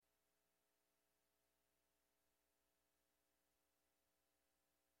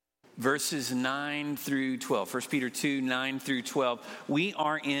verses 9 through 12. 1 Peter 2, 9 through 12. We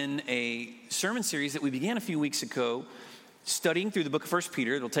are in a sermon series that we began a few weeks ago, studying through the book of 1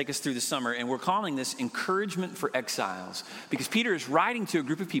 Peter. It'll take us through the summer, and we're calling this Encouragement for Exiles, because Peter is writing to a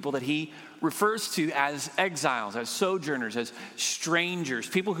group of people that he refers to as exiles, as sojourners, as strangers,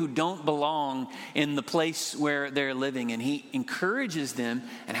 people who don't belong in the place where they're living, and he encourages them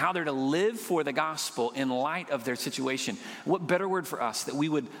and how they're to live for the gospel in light of their situation. What better word for us that we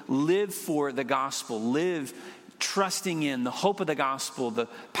would live for the gospel, live trusting in the hope of the gospel, the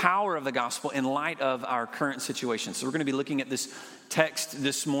power of the gospel in light of our current situation. So we're going to be looking at this text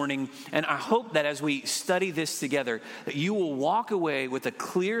this morning, and I hope that as we study this together, that you will walk away with a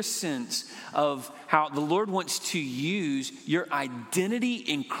clear sense of how the Lord wants to use your identity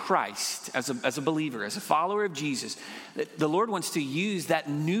in Christ as a believer, as a follower of Jesus. That the Lord wants to use that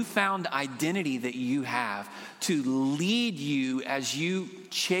newfound identity that you have to lead you as you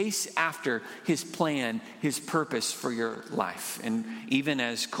chase after his plan, his purpose for your life. And even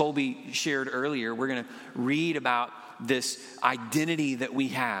as Colby shared earlier, we're going to read about this identity that we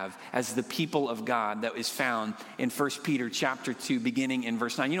have as the people of God that is found in 1 Peter chapter 2, beginning in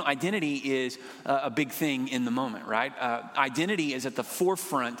verse 9. You know, identity is a big thing in the moment, right? Identity is at the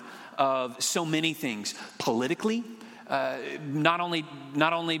forefront of so many things. Politically, not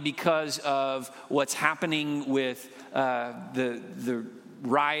only because of what's happening with the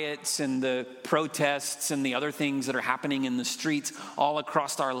riots and the protests and the other things that are happening in the streets all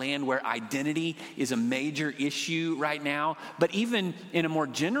across our land, where identity is a major issue right now, but even in a more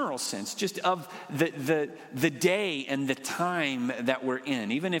general sense, just of the day and the time that we're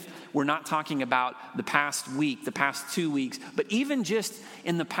in. Even if we're not talking about the past week, the past 2 weeks, but even just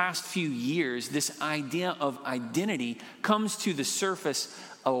in the past few years, this idea of identity comes to the surface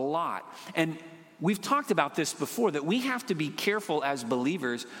a lot. And we've talked about this before, that we have to be careful as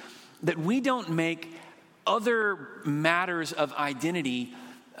believers that we don't make other matters of identity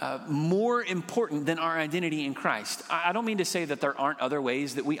more important than our identity in Christ. I don't mean to say that there aren't other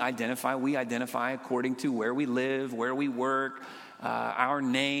ways that we identify. We identify according to where we live, where we work, our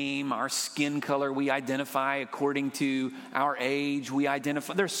name, our skin color. We identify according to our age. We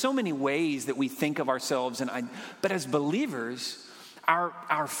identify. There's so many ways that we think of ourselves, but as believers,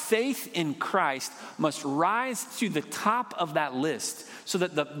 our faith in Christ must rise to the top of that list, so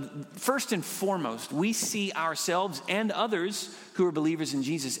that first and foremost, we see ourselves and others who are believers in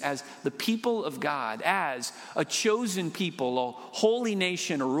Jesus as the people of God, as a chosen people, a holy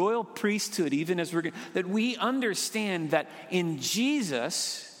nation, a royal priesthood, even as that we understand that in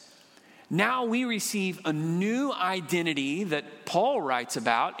Jesus, now we receive a new identity that Paul writes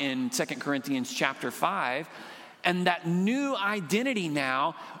about in 2 Corinthians chapter 5. And that new identity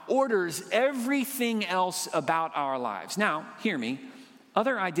now orders everything else about our lives. Now, hear me.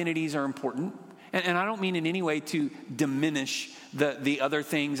 Other identities are important. And I don't mean in any way to diminish the other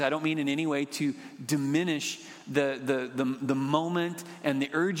things. I don't mean in any way to diminish the moment and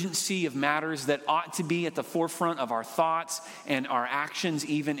the urgency of matters that ought to be at the forefront of our thoughts and our actions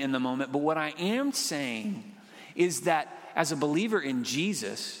even in the moment. But what I am saying is that as a believer in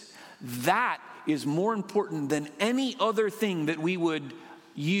Jesus, that is more important than any other thing that we would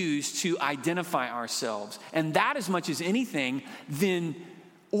use to identify ourselves. And that, as much as anything, then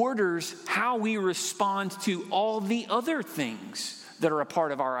orders how we respond to all the other things that are a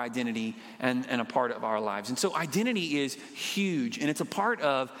part of our identity and a part of our lives. And so identity is huge, and it's a part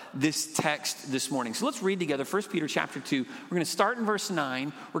of this text this morning. So let's read together 1 Peter chapter 2. We're going to start in verse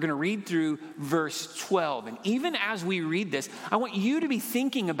 9. We're going to read through verse 12. And even as we read this, I want you to be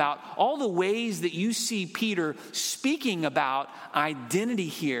thinking about all the ways that you see Peter speaking about identity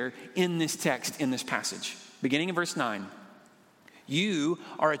here in this text, in this passage. Beginning in verse 9. You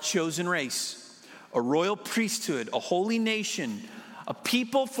are a chosen race, a royal priesthood, a holy nation, a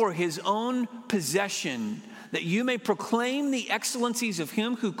people for his own possession, that you may proclaim the excellencies of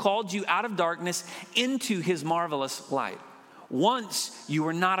him who called you out of darkness into his marvelous light. Once you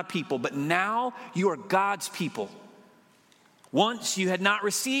were not a people, but now you are God's people. Once you had not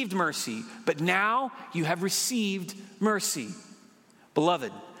received mercy, but now you have received mercy.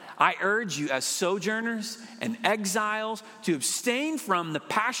 Beloved, I urge you as sojourners and exiles to abstain from the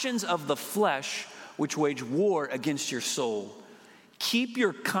passions of the flesh, which wage war against your soul. Keep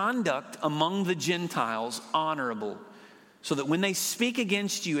your conduct among the Gentiles honorable, so that when they speak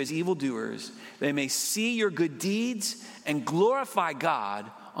against you as evildoers, they may see your good deeds and glorify God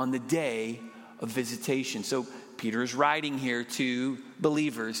on the day of visitation. So Peter is writing here to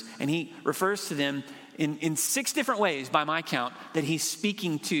believers, and he refers to them in 6 different ways, by my count, that he's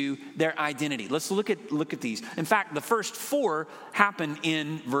speaking to their identity. Let's look at these. In fact, the first 4 happen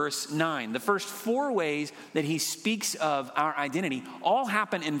in verse 9. The first 4 ways that he speaks of our identity all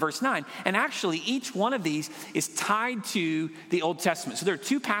happen in verse 9. And actually, each one of these is tied to the Old Testament. So there are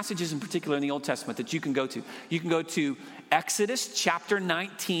 2 passages in particular in the Old Testament that you can go to. You can go to Exodus chapter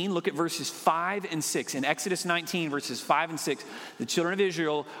 19, look at verses 5 and 6. In Exodus 19, verses 5 and 6, the children of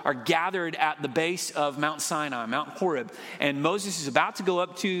Israel are gathered at the base of Mount Sinai, Mount Horeb. And Moses is about to go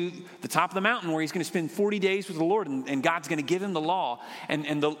up to the top of the mountain where he's going to spend 40 days with the Lord, and God's going to give him the law.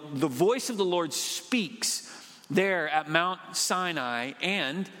 And the voice of the Lord speaks there at Mount Sinai.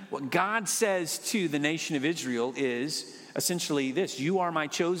 And what God says to the nation of Israel is essentially this: you are my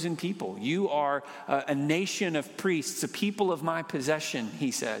chosen people. You are a nation of priests, a people of my possession,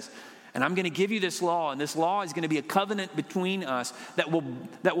 he says. And I'm going to give you this law, and this law is going to be a covenant between us that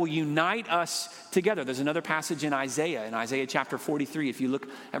will unite us together. There's another passage in Isaiah chapter 43. If you look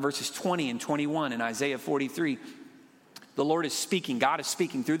at verses 20 and 21 in Isaiah 43, the Lord is speaking, God is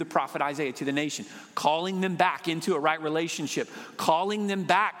speaking through the prophet Isaiah to the nation, calling them back into a right relationship, calling them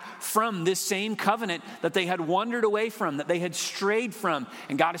back from this same covenant that they had wandered away from, that they had strayed from.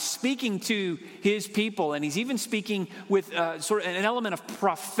 And God is speaking to his people, and he's even speaking with sort of an element of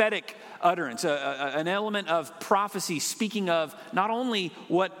prophetic utterance, an element of prophecy, speaking of not only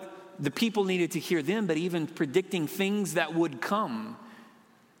what the people needed to hear then, but even predicting things that would come.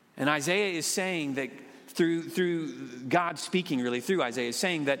 And Isaiah is saying that through God speaking really through Isaiah, is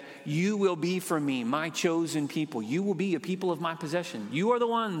saying that you will be for me my chosen people. You will be a people of my possession. You are the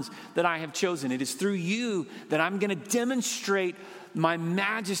ones that I have chosen. It is through you that I'm going to demonstrate my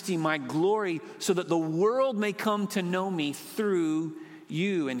majesty, my glory, so that the world may come to know me through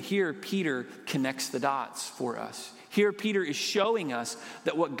you. And here Peter connects the dots for us. Here Peter is showing us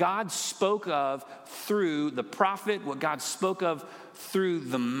that what God spoke of through the prophet, what God spoke of through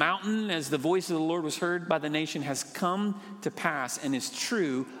the mountain as the voice of the Lord was heard by the nation, has come to pass and is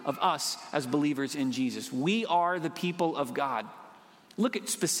true of us as believers in Jesus. We are the people of God. Look at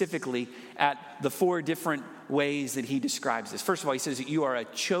specifically at the 4 different ways that he describes this. First of all, he says that you are a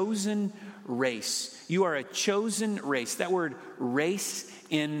chosen race. You are a chosen race. That word race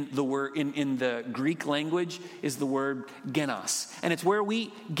in the Greek language is the word genos. And it's where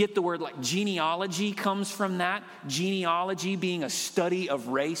we get the word like genealogy comes from that. Genealogy being a study of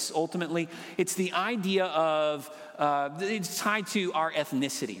race, ultimately. It's the idea of, it's tied to our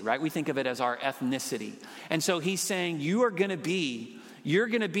ethnicity, right? We think of it as our ethnicity. And so he's saying you're going to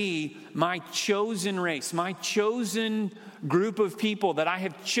be my chosen race, my chosen group of people that I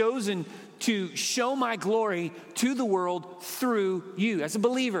have chosen to show my glory to the world through you. As a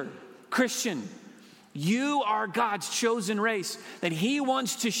believer, Christian, you are God's chosen race, that he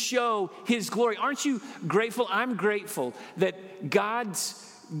wants to show his glory. Aren't you grateful? I'm grateful that God's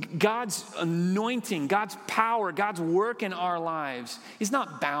anointing, God's power, God's work in our lives is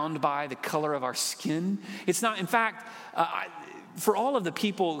not bound by the color of our skin. It's not, in fact, for all of the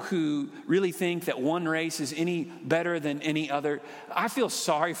people who really think that one race is any better than any other, I feel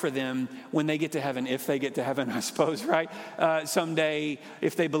sorry for them when they get to heaven, if they get to heaven, I suppose, right? Someday,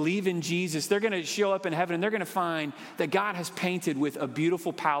 if they believe in Jesus, they're going to show up in heaven and they're going to find that God has painted with a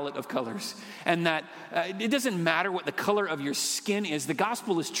beautiful palette of colors, and that it doesn't matter what the color of your skin is. The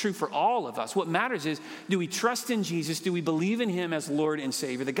gospel is true for all of us. What matters is, do we trust in Jesus? Do we believe in him as Lord and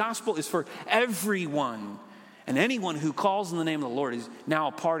Savior? The gospel is for everyone. And anyone who calls on the name of the Lord is now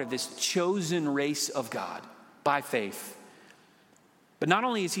a part of this chosen race of God by faith. But not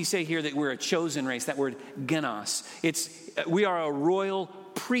only does he say here that we're a chosen race, that word genos, we are a royal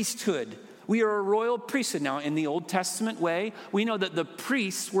priesthood. We are a royal priesthood. Now, in the Old Testament way, we know that the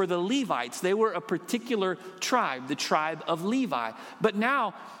priests were the Levites. They were a particular tribe, the tribe of Levi. But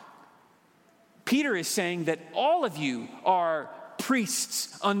now, Peter is saying that all of you are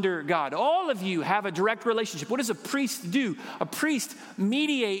priests under God. All of you have a direct relationship. What does a priest do? A priest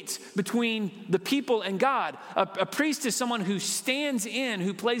mediates between the people and God. A priest is someone who stands in,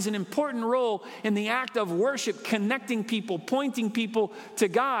 who plays an important role in the act of worship, connecting people, pointing people to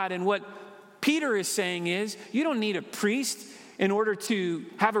God. And what Peter is saying is, you don't need a priest in order to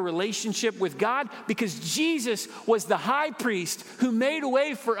have a relationship with God, because Jesus was the high priest who made a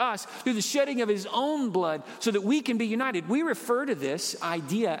way for us through the shedding of his own blood so that we can be united. We refer to this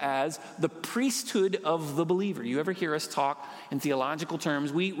idea as the priesthood of the believer. You ever hear us talk in theological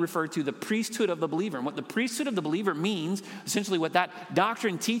terms? We refer to the priesthood of the believer. And what the priesthood of the believer means, essentially what that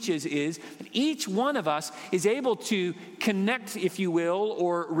doctrine teaches, is that each one of us is able to connect, if you will,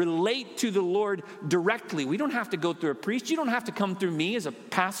 or relate to the Lord directly. We don't have to go through a priest. You don't have to to come through me as a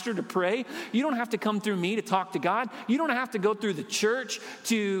pastor to pray. You don't have to come through me to talk to God. You don't have to go through the church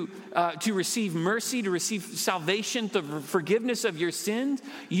to receive mercy, to receive salvation, the forgiveness of your sins.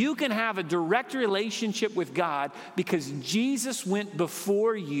 You can have a direct relationship with God because Jesus went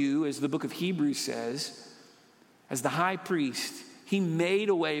before you, as the book of Hebrews says, as the high priest. He made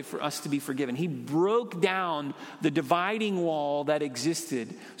a way for us to be forgiven. He broke down the dividing wall that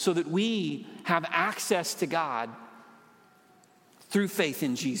existed so that we have access to God through faith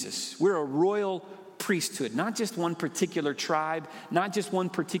in Jesus. We're a royal priesthood, not just one particular tribe, not just one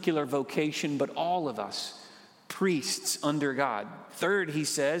particular vocation, but all of us, priests under God. Third, he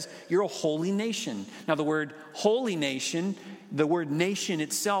says, you're a holy nation. Now, the word holy nation, the word nation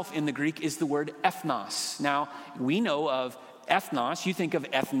itself in the Greek is the word ethnos. Now, we know of ethnos, you think of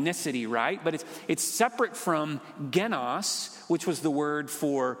ethnicity, right? But it's separate from genos, which was the word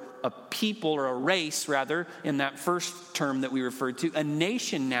for a people or a race, rather, in that first term that we referred to. A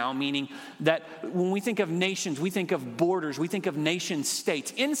nation now, meaning that when we think of nations, we think of borders, we think of nation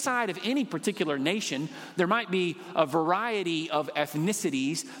states. Inside of any particular nation, there might be a variety of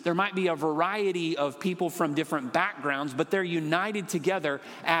ethnicities, there might be a variety of people from different backgrounds, but they're united together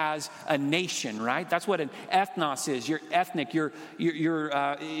as a nation, right? That's what an ethnos is. You're ethnic, you're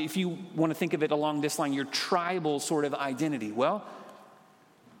if you want to think of it along this line, your tribal sort of identity. Well,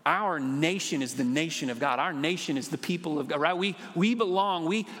 our nation is the nation of God. Our nation is the people of God, right? We belong.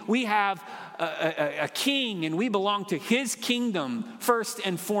 We have a king, and we belong to his kingdom first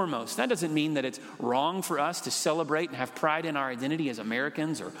and foremost. That doesn't mean that it's wrong for us to celebrate and have pride in our identity as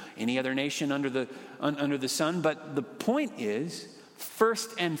Americans or any other nation under the sun. But the point is, first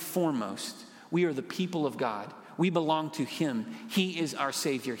and foremost, we are the people of God. We belong to him. He is our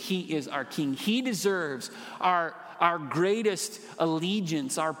Savior. He is our King. He deserves our greatest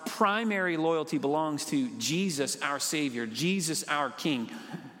allegiance. Our primary loyalty belongs to Jesus, our Savior, Jesus, our King,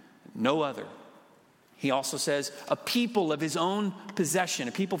 no other. He also says a people of his own possession,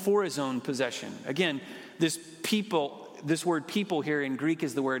 a people for his own possession. Again, this word people here in Greek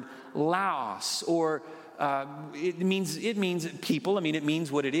is the word laos, or it means people. I mean, it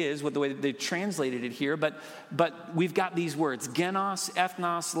means what it is, the way that they translated it here. But we've got these words: genos,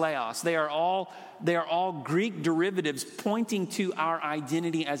 ethnos, laos. They are all Greek derivatives pointing to our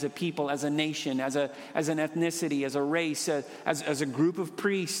identity as a people, as a nation, as an ethnicity, as a race, as a group of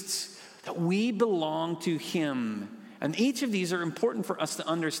priests. That we belong to him, and each of these are important for us to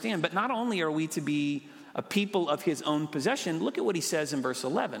understand. But not only are we to be a people of his own possession. Look at what he says in verse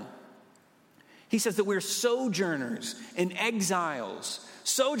 11. He says that we're sojourners and exiles.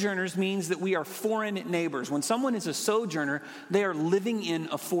 Sojourners means that we are foreign neighbors. When someone is a sojourner, they are living in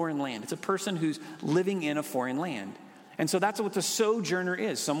a foreign land. It's a person who's living in a foreign land. And so that's what the sojourner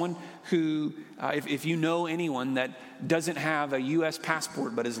is. Someone who, if you know anyone that doesn't have a U.S.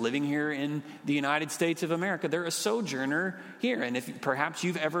 passport but is living here in the United States of America, they're a sojourner here. And if perhaps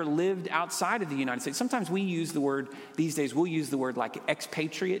you've ever lived outside of the United States, sometimes we use the word, these days we'll use the word like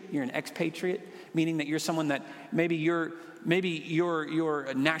expatriate. You're an expatriate, meaning that you're someone that maybe your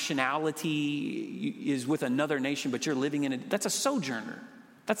nationality is with another nation, but you're living in it. That's a sojourner.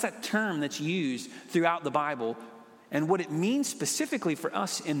 That's that term that's used throughout the Bible. And what it means specifically for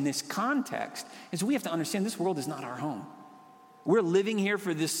us in this context is we have to understand this world is not our home. We're living here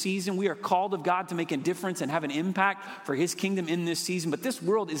for this season. We are called of God to make a difference and have an impact for his kingdom in this season. But this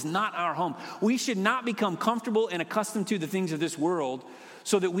world is not our home. We should not become comfortable and accustomed to the things of this world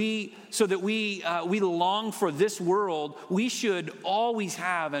so that we long for this world. We should always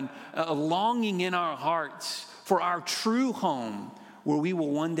have a longing in our hearts for our true home, where we will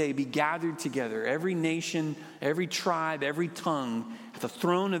one day be gathered together, every nation, every tribe, every tongue, at the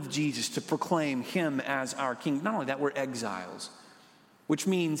throne of Jesus to proclaim him as our King. Not only that, we're exiles, which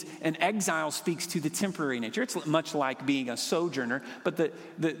means an exile speaks to the temporary nature. It's much like being a sojourner, but the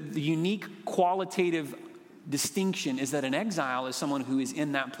unique qualitative distinction is that an exile is someone who is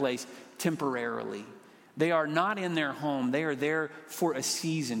in that place temporarily. They are not in their home. They are there for a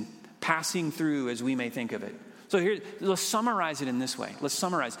season, passing through, as we may think of it. So here, let's summarize it in this way. Let's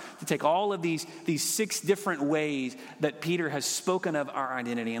summarize to take all of these 6 different ways that Peter has spoken of our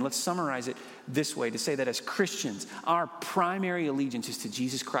identity, and let's summarize it this way, to say that as Christians, our primary allegiance is to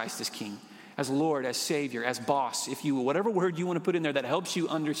Jesus Christ as King, as Lord, as Savior, as boss, if you will, whatever word you want to put in there that helps you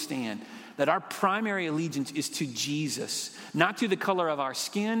understand that our primary allegiance is to Jesus, not to the color of our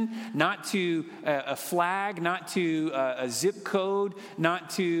skin, not to a flag, not to a zip code, not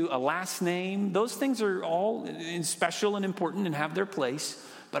to a last name. Those things are all special and important and have their place.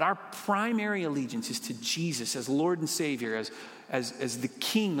 But our primary allegiance is to Jesus as Lord and Savior, as the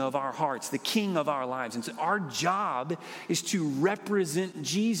King of our hearts, the King of our lives. And so our job is to represent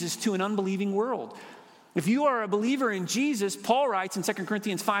Jesus to an unbelieving world. If you are a believer in Jesus, Paul writes in 2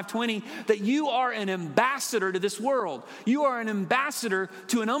 Corinthians 5:20 that you are an ambassador to this world. You are an ambassador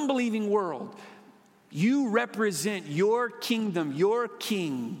to an unbelieving world. You represent your kingdom, your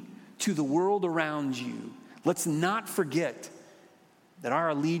king, to the world around you. Let's not forget that our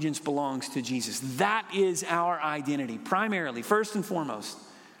allegiance belongs to Jesus. That is our identity, primarily, first and foremost.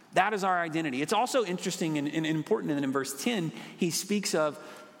 That is our identity. It's also interesting and important that in verse 10, he speaks of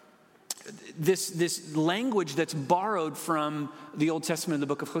this language that's borrowed from the Old Testament in the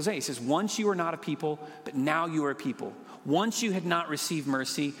book of Hosea. He says, once you were not a people, but now you are a people. Once you had not received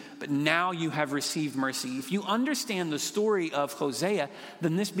mercy, but now you have received mercy. If you understand the story of Hosea,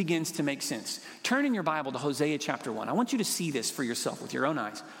 then this begins to make sense. Turn in your Bible to Hosea chapter 1. I want you to see this for yourself with your own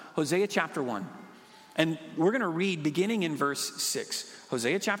eyes. Hosea chapter 1. And we're going to read beginning in verse 6.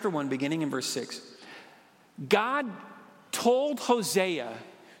 Hosea chapter 1, beginning in verse 6. God told Hosea,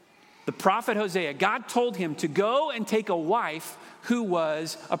 the prophet Hosea, God told him to go and take a wife who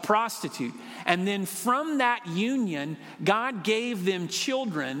was a prostitute. And then from that union, God gave them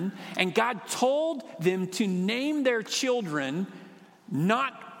children, and God told them to name their children,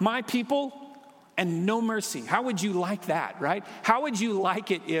 Not My People and No Mercy. How would you like that, right? How would you like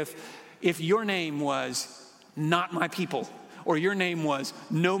it if your name was Not My People, or your name was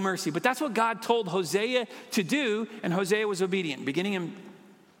No Mercy? But that's what God told Hosea to do, and Hosea was obedient. Beginning in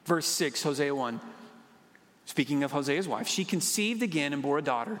verse 6, Hosea 1. Speaking of Hosea's wife, she conceived again and bore a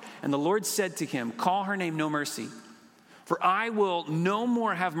daughter. And the Lord said to him, call her name No Mercy, for I will no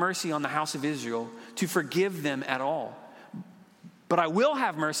more have mercy on the house of Israel to forgive them at all. But I will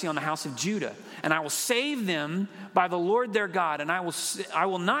have mercy on the house of Judah, and I will save them by the Lord their God. And I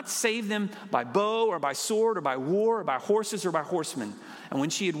will not save them by bow or by sword or by war or by horses or by horsemen. And when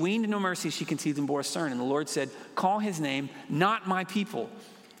she had weaned No Mercy, she conceived and bore a son. And the Lord said, call his name Not My People.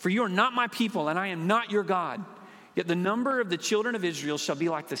 For you are not my people, and I am not your God. Yet the number of the children of Israel shall be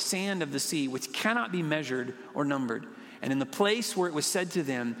like the sand of the sea, which cannot be measured or numbered. And in the place where it was said to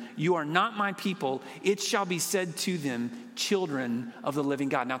them, you are not my people, it shall be said to them, children of the living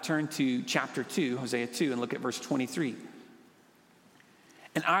God. Now turn to chapter 2, Hosea 2, and look at verse 23.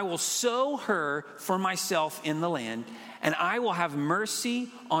 And I will sow her for myself in the land, and I will have mercy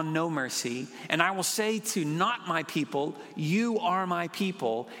on no mercy. And I will say to not my people, you are my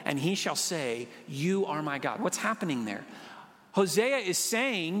people. And he shall say, you are my God. What's happening there? Hosea is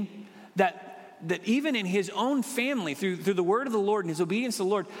saying that even in his own family, through the word of the Lord and his obedience to the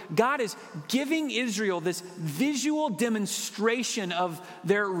Lord, God is giving Israel this visual demonstration of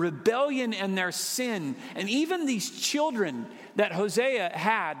their rebellion and their sin. And even these children that Hosea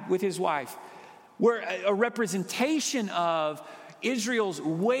had with his wife were a representation of Israel's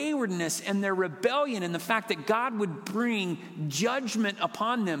waywardness and their rebellion and the fact that God would bring judgment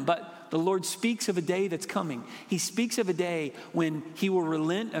upon them. But the Lord speaks of a day that's coming. He speaks of a day when he will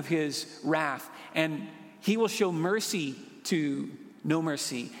relent of his wrath, and he will show mercy to no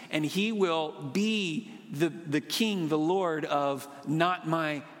mercy. And he will be the king, the Lord of not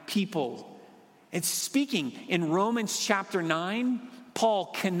my people. It's speaking in Romans chapter 9. Paul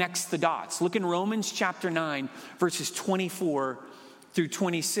connects the dots. Look in Romans chapter 9, verses 24 through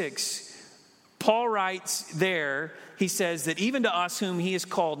 26. Paul writes there, he says that even to us whom he has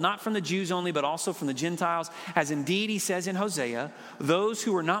called, not from the Jews only, but also from the Gentiles, as indeed he says in Hosea, those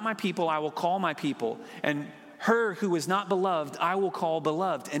who are not my people, I will call my people. And her who is not beloved, I will call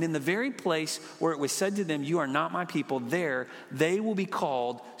beloved. And in the very place where it was said to them, you are not my people, there they will be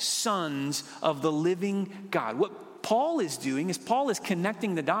called sons of the living God. What Paul is doing is Paul is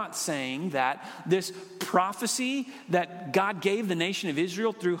connecting the dots, saying that this prophecy that God gave the nation of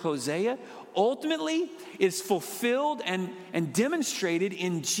Israel through Hosea ultimately is fulfilled and demonstrated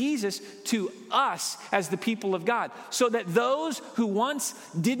in Jesus to us as the people of God. So that those who once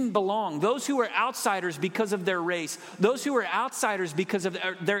didn't belong, those who were outsiders because of their race, those who were outsiders because of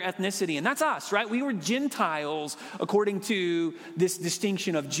their ethnicity, and that's us, right? We were Gentiles according to this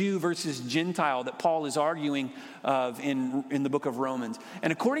distinction of Jew versus Gentile that Paul is arguing of in the book of Romans.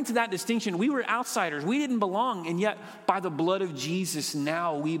 And according to that distinction, we were outsiders. We didn't belong, and yet by the blood of Jesus,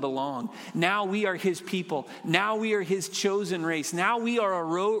 now we belong. Now we are his people. Now we are his chosen race. Now we are a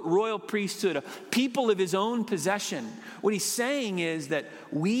royal priesthood, a people of his own possession. What he's saying is that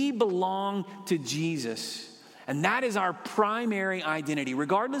we belong to Jesus. And that is our primary identity,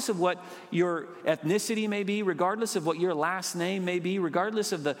 regardless of what your ethnicity may be, regardless of what your last name may be,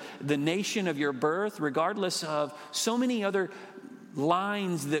 regardless of the nation of your birth, regardless of so many other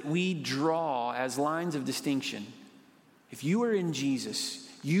lines that we draw as lines of distinction. If you are in Jesus,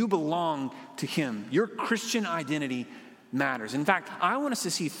 you belong to him. Your Christian identity matters. In fact, I want us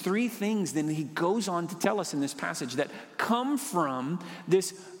to see three things that he goes on to tell us in this passage that come from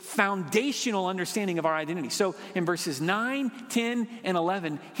this foundational understanding of our identity. So in verses 9, 10, and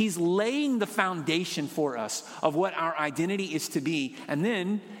 11, he's laying the foundation for us of what our identity is to be. And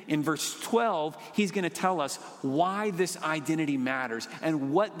then in verse 12, he's going to tell us why this identity matters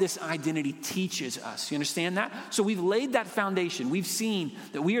and what this identity teaches us. You understand that? So we've laid that foundation. We've seen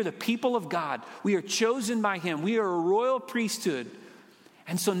that we are the people of God. We are chosen by him. We are a royal priesthood.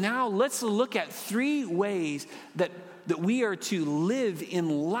 And so now let's look at three ways that we are to live in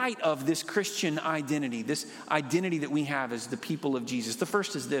light of this Christian identity, this identity that we have as the people of Jesus. The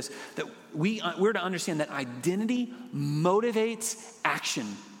first is this, that we're to understand that identity motivates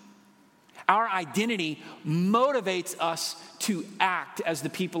action. Our identity motivates us to act as the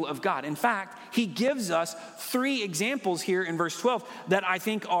people of God. In fact, he gives us three examples here in verse 12 that I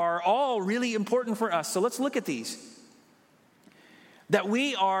think are all really important for us. So let's look at these. That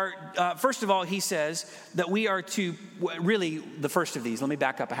we are, first of all, he says that we are to, really the first of these, let me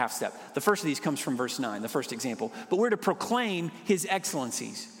back up a half step. The first of these comes from verse 9, the first example. But we're to proclaim his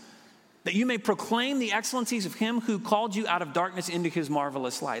excellencies. That you may proclaim the excellencies of him who called you out of darkness into his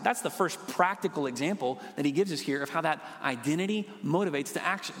marvelous light. That's the first practical example that he gives us here of how that identity motivates the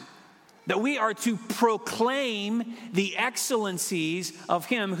action. That we are to proclaim the excellencies of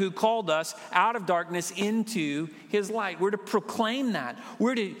him who called us out of darkness into his light. We're to proclaim that.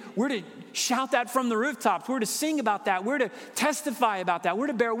 We're to shout that from the rooftops. We're to sing about that. We're to testify about that. We're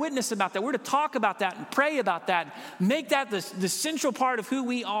to bear witness about that. We're to talk about that and pray about that. Make that the central part of who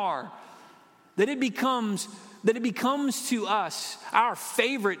we are. That it becomes to us our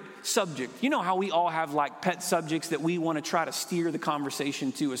favorite subject. You know how we all have like pet subjects that we want to try to steer the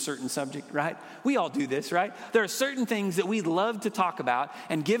conversation to a certain subject, right? We all do this, right? There are certain things that we love to talk about,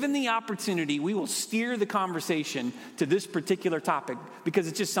 and given the opportunity, we will steer the conversation to this particular topic because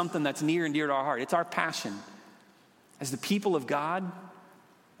it's just something that's near and dear to our heart. It's our passion. As the people of God,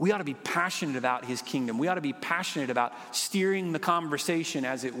 we ought to be passionate about his kingdom. We ought to be passionate about steering the conversation,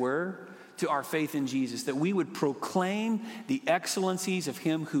 as it were, to our faith in Jesus, that we would proclaim the excellencies of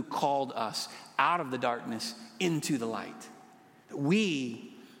him who called us out of the darkness into the light.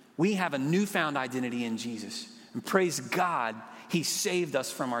 We have a newfound identity in Jesus. And praise God, he saved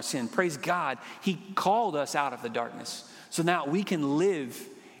us from our sin. Praise God, he called us out of the darkness. So now we can live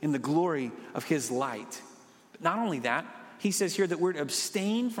in the glory of his light. But not only that, he says here that we're to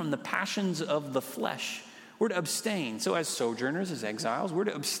abstain from the passions of the flesh. We're to abstain. So as sojourners, as exiles, we're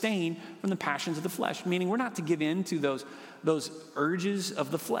to abstain from the passions of the flesh, meaning we're not to give in to those urges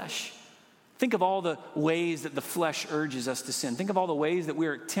of the flesh. Think of all the ways that the flesh urges us to sin. Think of all the ways that we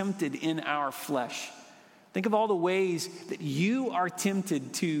are tempted in our flesh. Think of all the ways that you are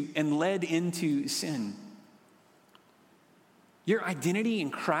tempted to and led into sin. Your identity in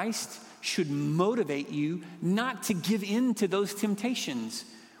Christ should motivate you not to give in to those temptations.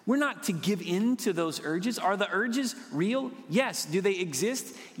 We're not to give in to those urges. Are the urges real? Yes. Do they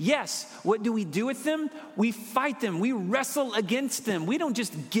exist? Yes. What do we do with them? We fight them. We wrestle against them. We don't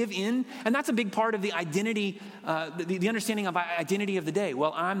just give in. And that's a big part of the identity, the understanding of identity of the day.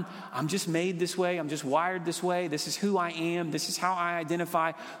 Well, I'm just made this way. I'm just wired this way. This is who I am. This is how I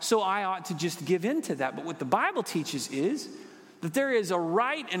identify. So I ought to just give in to that. But what the Bible teaches is that there is a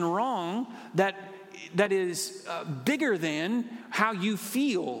right and wrong that is bigger than how you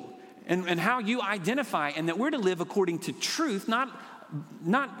feel and how you identify, and that we're to live according to truth,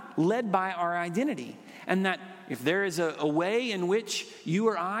 not led by our identity. And that if there is a way in which you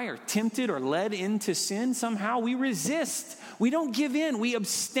or I are tempted or led into sin, somehow we resist. We don't give in. We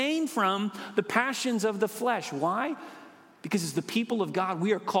abstain from the passions of the flesh. Why? Because as the people of God,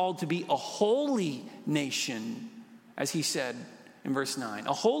 we are called to be a holy nation, as he said in verse 9,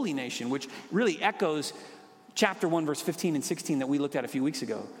 a holy nation, which really echoes chapter 1, verse 15 and 16 that we looked at a few weeks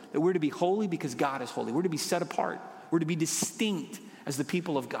ago. That we're to be holy because God is holy. We're to be set apart. We're to be distinct as the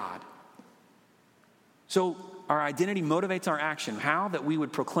people of God. So our identity motivates our action. How? That we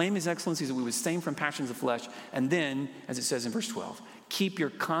would proclaim his excellencies, that we would abstain from passions of flesh. And then, as it says in verse 12, keep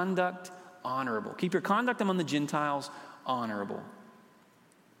your conduct honorable. Keep your conduct among the Gentiles honorable.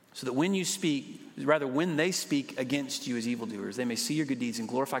 So that when they speak against you as evildoers, they may see your good deeds and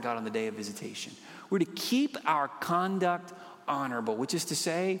glorify God on the day of visitation. We're to keep our conduct honorable, which is to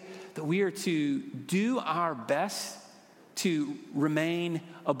say that we are to do our best to remain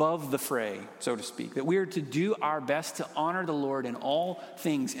above the fray, so to speak. That we are to do our best to honor the Lord in all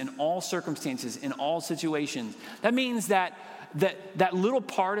things, in all circumstances, in all situations. That means that that little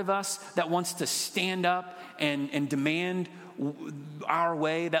part of us that wants to stand up and demand our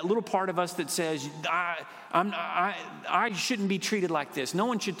way, that little part of us that says, I shouldn't be treated like this. No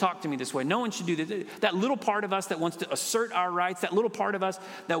one should talk to me this way. No one should do this. That little part of us that wants to assert our rights, that little part of us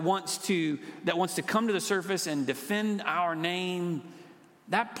that wants to come to the surface and defend our name,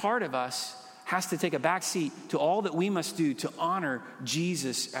 that part of us has to take a back seat to all that we must do to honor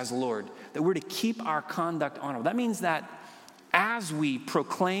Jesus as Lord, that we're to keep our conduct honorable. That means that as we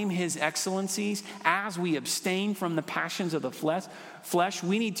proclaim his excellencies, as we abstain from the passions of the flesh,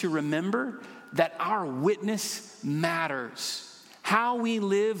 we need to remember that our witness matters. How we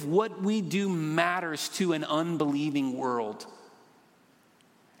live, what we do matters to an unbelieving world.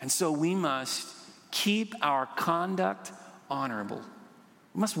 And so we must keep our conduct honorable.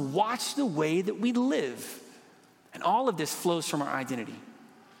 We must watch the way that we live. And all of this flows from our identity.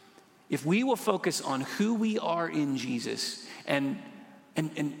 If we will focus on who we are in Jesus and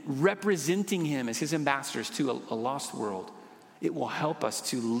representing him as his ambassadors to a lost world, it will help us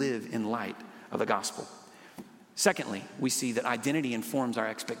to live in light of the gospel. Secondly, we see that identity informs our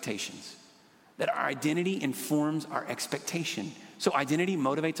expectations. That our identity informs our expectation. So identity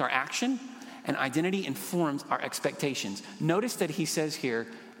motivates our action, and identity informs our expectations. Notice that he says here,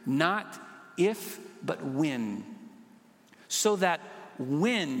 not if, but when. So that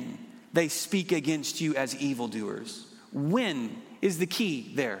when they speak against you as evildoers. When is the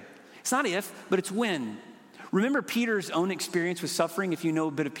key there. It's not if, but it's when. Remember Peter's own experience with suffering. If you know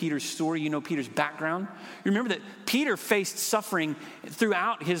a bit of Peter's story, you know Peter's background. You remember that Peter faced suffering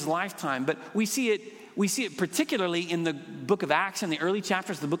throughout his lifetime, but we see it particularly in the book of Acts, in the early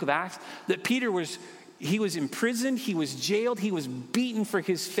chapters of the book of Acts, that Peter was imprisoned, he was jailed, he was beaten for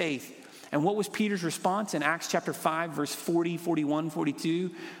his faith. And what was Peter's response in Acts chapter 5, verse 40, 41,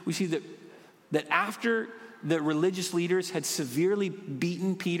 42? We see that after the religious leaders had severely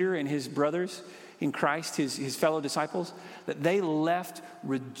beaten Peter and his brothers in Christ, his fellow disciples, that they left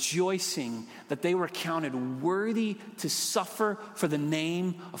rejoicing that they were counted worthy to suffer for the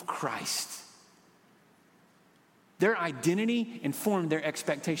name of Christ. Their identity informed their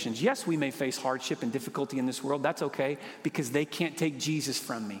expectations. Yes, we may face hardship and difficulty in this world. That's okay, because they can't take Jesus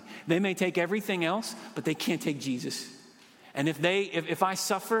from me. They may take everything else, but they can't take Jesus. And if I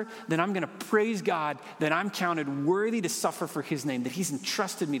suffer, then I'm going to praise God that I'm counted worthy to suffer for his name, that he's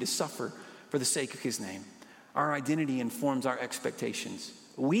entrusted me to suffer for the sake of his name. Our identity informs our expectations.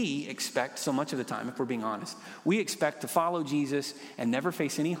 We expect so much of the time, if we're being honest, we expect to follow Jesus and never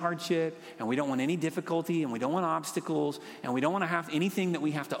face any hardship, and we don't want any difficulty, and we don't want obstacles, and we don't want to have anything that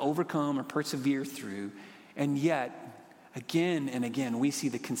we have to overcome or persevere through. And yet, again and again, we see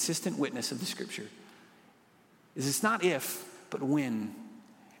the consistent witness of the scripture. It's not if, but when.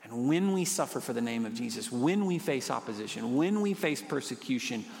 And when we suffer for the name of Jesus, when we face opposition, when we face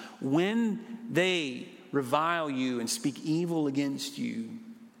persecution, when they revile you and speak evil against you,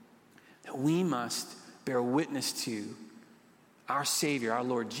 that we must bear witness to our Savior, our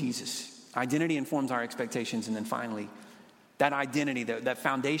Lord Jesus. Identity informs our expectations. And then finally, that identity, that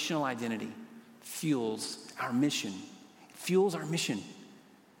foundational identity, fuels our mission. It fuels our mission.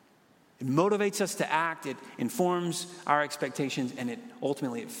 It motivates us to act, it informs our expectations, and it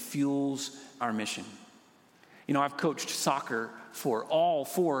ultimately fuels our mission. You know, I've coached soccer for all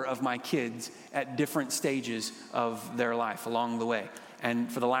 4 of my kids at different stages of their life along the way.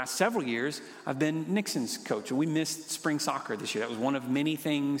 And for the last several years, I've been Nixon's coach. And we missed spring soccer this year. That was one of many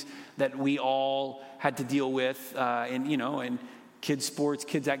things that we all had to deal with in kids' sports,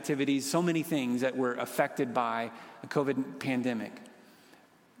 kids' activities, so many things that were affected by the COVID pandemic.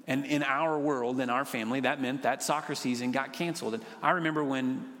 And in our world, in our family, that meant that soccer season got canceled. And I remember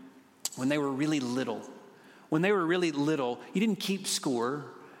when they were really little. When they were really little, you didn't keep score.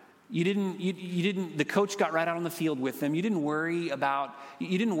 You didn't. The coach got right out on the field with them. You didn't worry about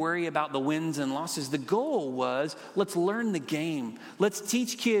the wins and losses. The goal was, let's learn the game. Let's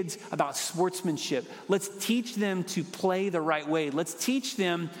teach kids about sportsmanship. Let's teach them to play the right way. Let's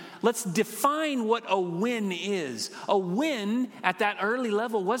define what a win is. A win at that early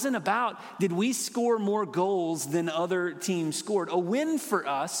level wasn't about, did we score more goals than other teams scored? A win for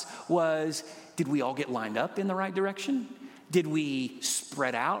us was, did we all get lined up in the right direction? Did we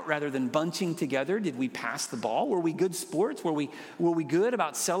spread out rather than bunching together? Did we pass the ball? Were we good sports? Were we good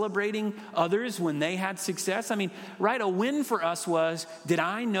about celebrating others when they had success? I mean, right, a win for us was,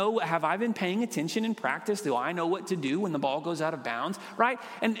 have I been paying attention in practice? Do I know what to do when the ball goes out of bounds? Right?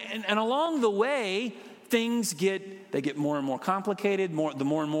 And along the way, things get more and more complicated. The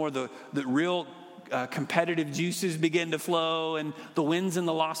more and more the real competitive juices begin to flow, and the wins and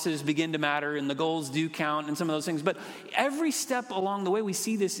the losses begin to matter, and the goals do count, and some of those things. But every step along the way, we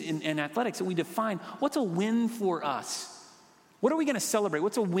see this in athletics, and we define what's a win for us. What are we going to celebrate?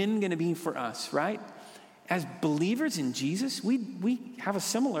 What's a win going to be for us, right? As believers in Jesus, we have a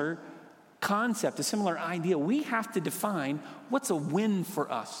similar concept, a similar idea. We have to define what's a win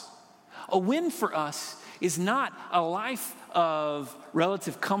for us. A win for us is not a life of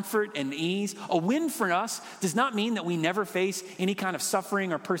relative comfort and ease. A win for us does not mean that we never face any kind of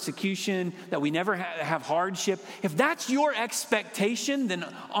suffering or persecution, that we never have hardship. If that's your expectation, then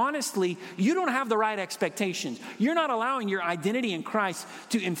honestly, you don't have the right expectations. You're not allowing your identity in Christ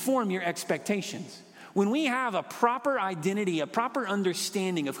to inform your expectations. When we have a proper identity, a proper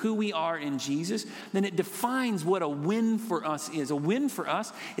understanding of who we are in Jesus, then it defines what a win for us is. A win for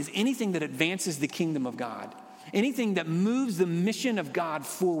us is anything that advances the kingdom of God, anything that moves the mission of God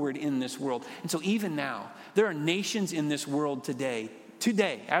forward in this world. And so even now, there are nations in this world today,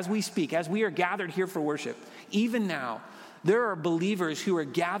 as we speak, as we are gathered here for worship, even now, there are believers who are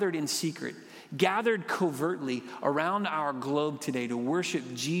gathered in secret, gathered covertly around our globe today to worship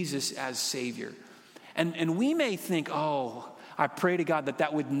Jesus as Savior. And we may think, oh, I pray to God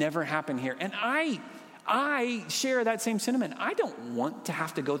that would never happen here. And I share that same sentiment. I don't want to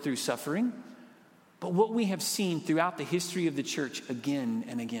have to go through suffering. But what we have seen throughout the history of the church again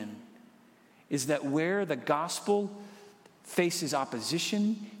and again is that where the gospel faces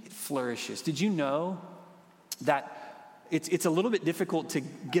opposition, it flourishes. Did you know that it's a little bit difficult to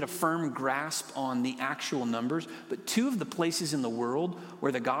get a firm grasp on the actual numbers, but two of the places in the world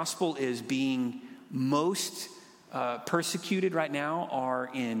where the gospel is being most persecuted right now are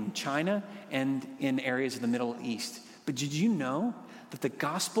in China and in areas of the Middle East. But did you know that the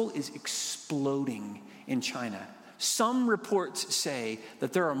gospel is exploding in China? Some reports say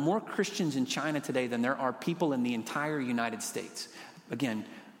that there are more Christians in China today than there are people in the entire United States. Again,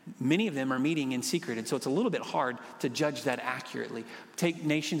 many of them are meeting in secret, and so it's a little bit hard to judge that accurately. Take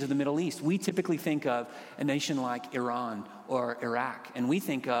nations of the Middle East. We typically think of a nation like Iran or Iraq, and we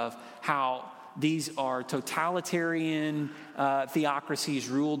think of how these are totalitarian theocracies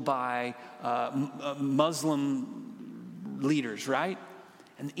ruled by Muslim leaders, right?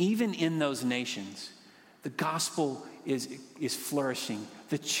 And even in those nations, the gospel is flourishing.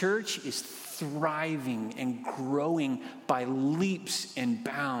 The church is thriving and growing by leaps and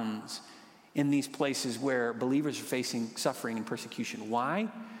bounds in these places where believers are facing suffering and persecution. Why?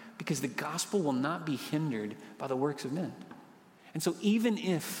 Because the gospel will not be hindered by the works of men. And so even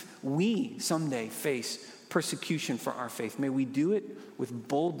if we someday face persecution for our faith, may we do it with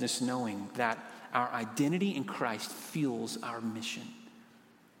boldness, knowing that our identity in Christ fuels our mission.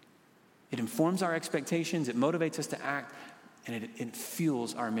 It informs our expectations, it motivates us to act, and it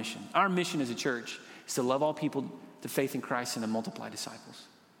fuels our mission. Our mission as a church is to love all people to faith in Christ and to multiply disciples.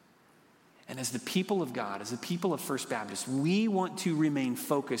 And as the people of God, as the people of First Baptist, we want to remain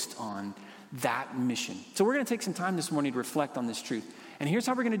focused on that mission. So we're going to take some time this morning to reflect on this truth. And here's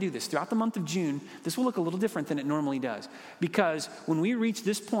how we're going to do this. Throughout the month of June, this will look a little different than it normally does. Because when we reach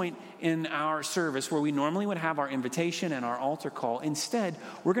this point in our service where we normally would have our invitation and our altar call, instead,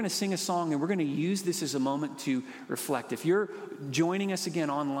 we're going to sing a song and we're going to use this as a moment to reflect. If you're joining us again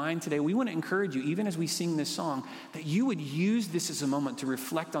online today, we want to encourage you, even as we sing this song, that you would use this as a moment to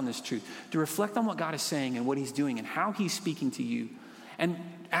reflect on this truth, to reflect on what God is saying and what he's doing and how he's speaking to you. And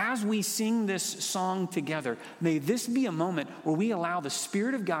as we sing this song together, may this be a moment where we allow the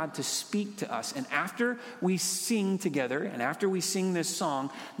Spirit of God to speak to us. And after we sing together, and after we sing this song,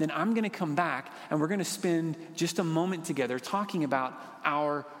 then I'm going to come back and we're going to spend just a moment together talking about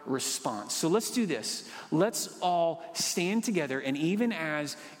our response. So let's do this. Let's all stand together. And even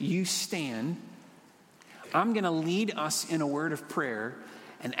as you stand, I'm going to lead us in a word of prayer.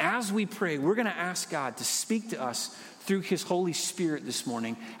 And as we pray, we're going to ask God to speak to us through his Holy Spirit this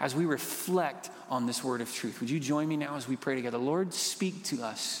morning as we reflect on this word of truth. Would you join me now as we pray together? Lord, speak to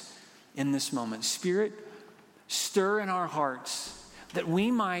us in this moment. Spirit, stir in our hearts that we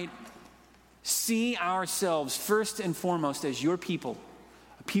might see ourselves first and foremost as your people,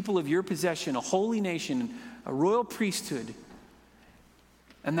 a people of your possession, a holy nation, a royal priesthood,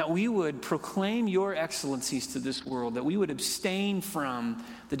 and that we would proclaim your excellencies to this world, that we would abstain from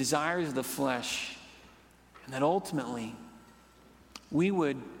the desires of the flesh, and that ultimately we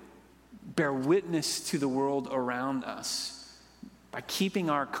would bear witness to the world around us by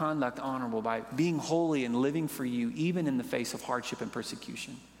keeping our conduct honorable, by being holy and living for you, even in the face of hardship and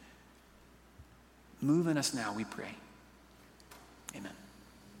persecution. Move in us now, we pray. Amen.